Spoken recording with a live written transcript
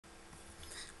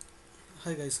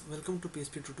Hi guys, welcome to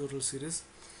PHP tutorial series.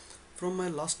 From my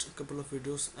last couple of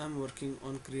videos, I am working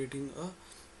on creating a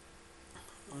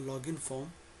login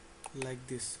form like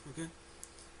this. Okay,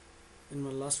 in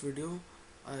my last video,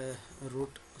 I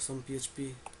wrote some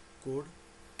PHP code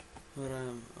where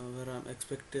I'm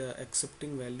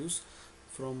accepting values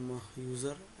from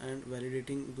user and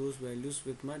validating those values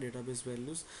with my database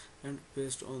values, and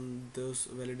based on those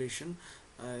validation,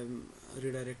 I am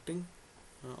redirecting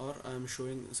or I am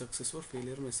showing success or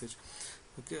failure message.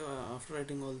 Okay, after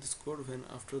writing all this code, when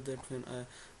I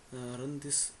run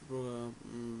this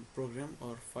program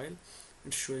or file,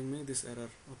 it's showing me this error.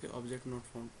 Okay, object not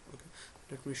found. Okay,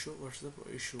 let me show what's the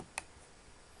issue.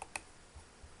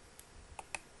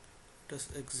 Let us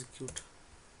execute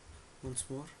once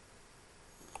more.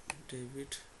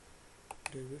 David.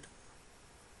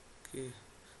 Okay,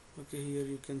 here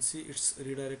you can see it's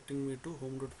redirecting me to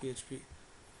home.php,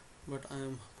 but I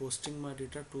am posting my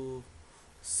data to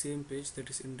same page, that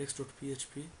is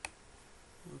index.php.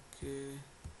 Okay,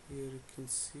 here you can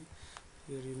see,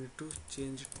 here you need to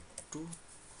change it to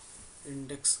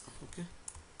index. Okay,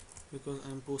 because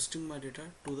I am posting my data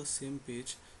to the same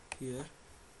page here.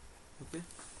 Okay,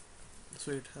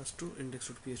 so it has to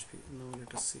index.php. Now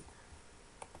let us see,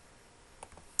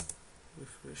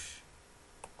 refresh.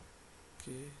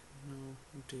 Okay, now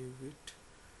David,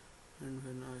 and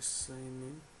when I sign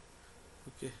in,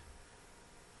 okay,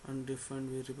 undefined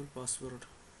variable password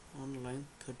on line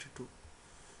 32.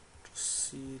 To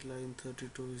see line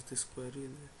 32 is this query,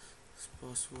 this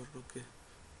password. Okay,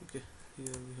 here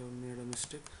we have made a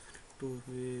mistake.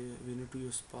 We need to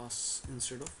use pass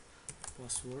instead of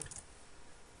password.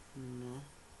 No,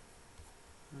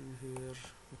 and here,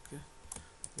 okay,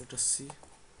 let us see.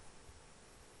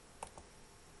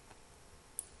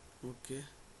 Okay,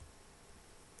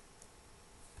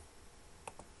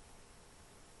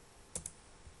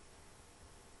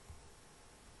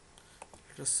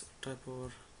 let us type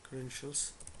our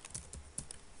credentials,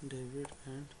 David,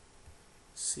 and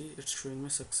see, it's showing me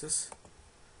success.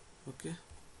 Okay,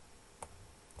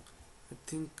 I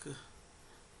think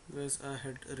guys, I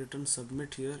had written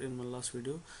submit here in my last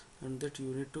video, and that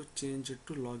you need to change it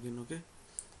to login. Okay,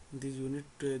 this unit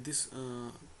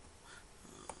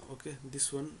okay,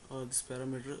 this one or this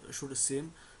parameter should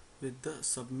same with the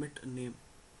submit name.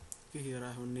 Okay, here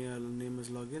I have name as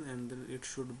login, and then it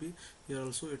should be here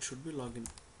also, it should be login.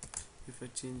 If I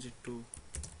change it to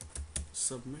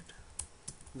submit,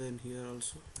 then here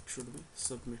also it should be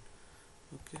submit.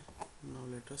 Okay, now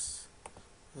let us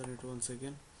run it once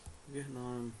again. Okay, now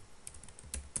I'm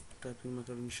typing my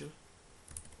credential,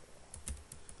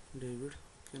 David.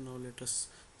 Okay, now let us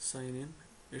sign in.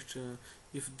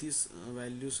 If these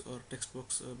values or text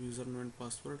box of username and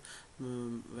password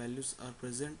values are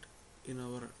present in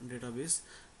our database,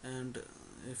 and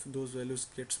if those values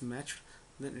gets matched,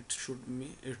 then it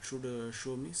should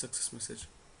show me success message.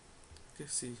 Okay,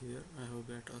 see here I have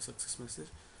got a success message,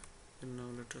 and now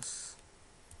let us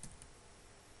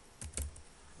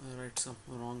write some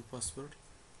wrong password.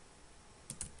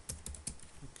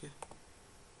 Okay,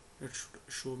 it should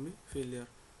show me failure.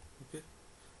 Okay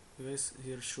guys,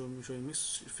 here showing me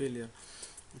failure.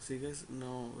 See guys,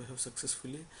 now we have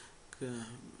successfully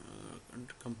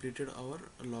completed our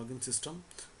login system,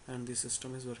 and the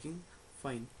system is working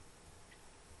fine.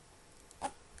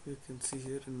 You can see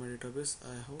here in my database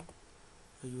I have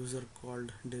a user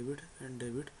called David, and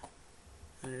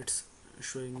it's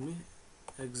showing me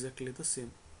exactly the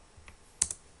same.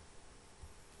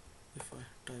 If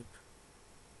I type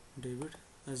David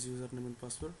as username and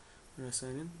password and I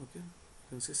sign in, okay,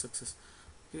 you can see success.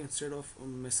 Okay, instead of a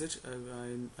message,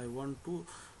 I want to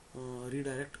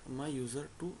redirect my user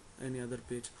to any other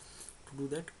page. To do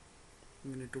that,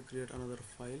 we need to create another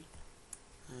file,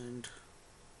 and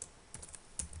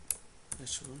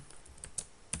h1,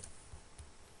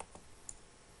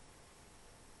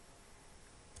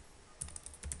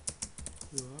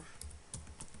 you are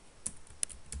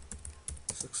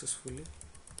successfully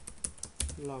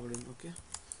logged in. Okay,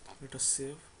 let us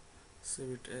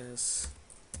save it as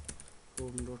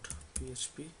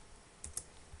home.php.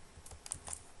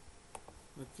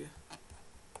 Okay,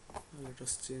 let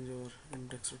us change our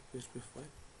index.php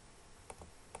file.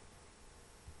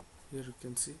 Here you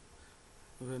can see,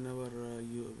 whenever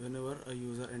a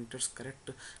user enters correct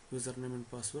username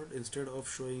and password, instead of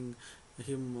showing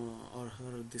him or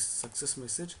her this success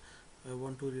message, I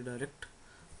want to redirect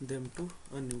them to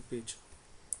a new page.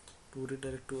 To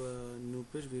redirect to a new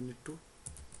page, we need to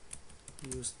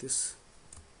use this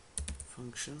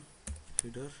function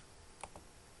header.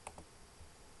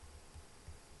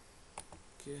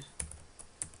 Okay,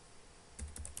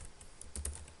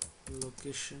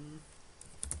 location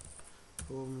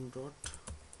home.php.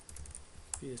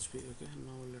 okay,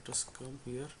 now let us come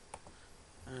here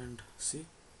and see.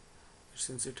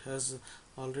 Since it has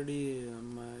already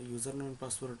my username and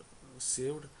password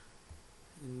saved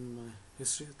in my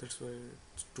history, that's why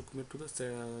it took me to the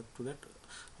to that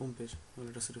home page. Now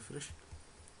let us refresh,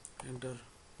 enter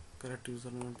correct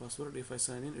username and password. If I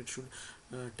sign in, it should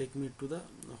take me to the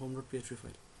home.php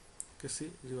file. Okay, see,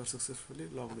 you are successfully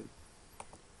logged in.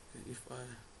 Okay, if I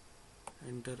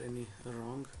enter any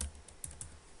wrong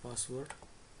password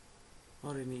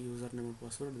or any username and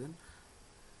password, then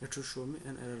it should show me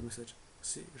an error message.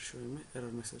 See, it's showing me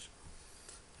error message.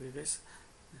 Okay guys,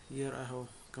 here I have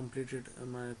completed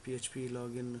my PHP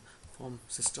login form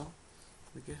system.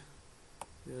 Okay,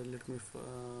 let me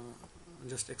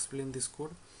just explain this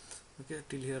code. Okay,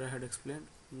 till here I had explained.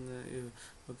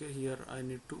 Okay, here I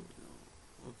need to,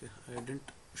 okay, I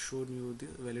didn't show you the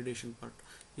validation part.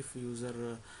 If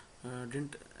user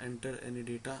didn't enter any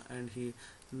data and he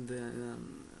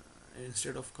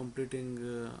instead of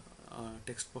completing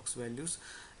text box values,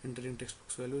 entering text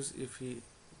box values, if he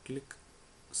click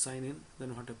sign in,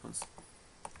 then what happens?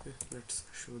 Okay, let's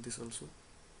show this also.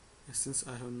 Since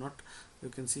I have not, you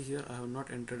can see here I have not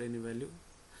entered any value,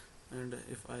 and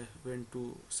if I went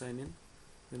to sign in,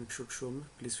 then it should show me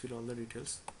please fill all the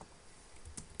details,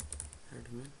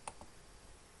 admin.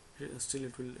 Still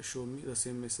it will show me the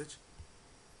same message.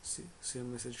 See,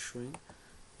 same message showing.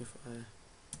 If I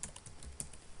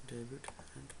David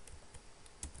and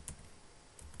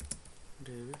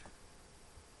David,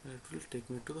 it will take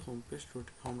me to the home page,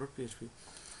 home.php.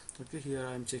 okay, here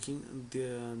I am checking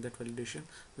that validation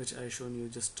which I shown you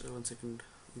just 1 second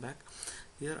back.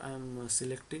 Here I am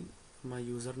selecting my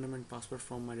username and password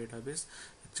from my database.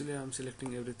 Actually I am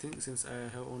selecting everything since I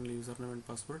have only username and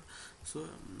password, so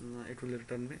it will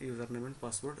return me username and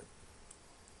password,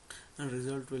 and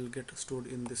result will get stored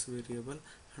in this variable,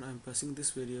 and I am passing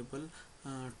this variable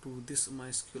to this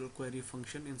MySQL query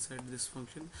function inside this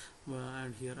function,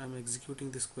 and here I am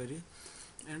executing this query,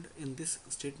 and in this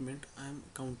statement I am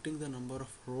counting the number of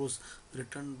rows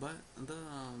returned by the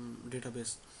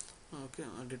database. Okay,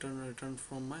 return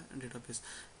from my database,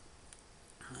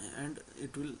 and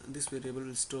it will, this variable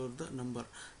will store the number,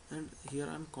 and here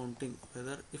I am counting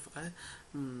whether if I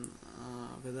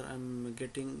whether I am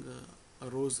getting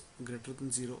rows greater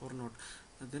than 0 or not.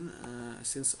 And then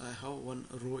since I have one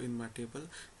row in my table,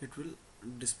 it will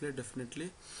display, definitely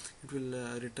it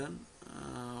will return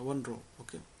one row,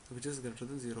 okay, which is greater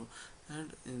than 0,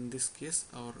 and in this case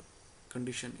our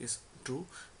condition is true,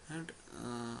 and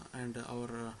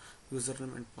our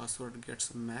username and password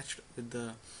gets matched with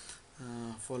the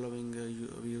following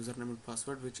username and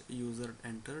password which user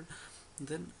entered.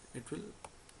 Then it will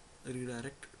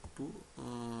redirect to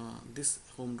this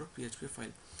home.php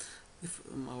file. If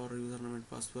our username and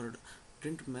password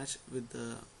didn't match with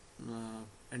the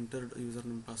entered username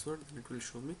and password, then it will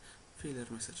show me failure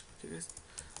message. Okay guys,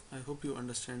 I hope you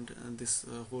understand this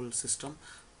whole system,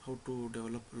 how to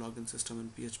develop login system in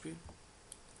PHP.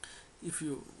 If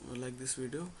you like this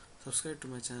video, subscribe to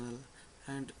my channel,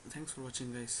 and thanks for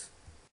watching guys.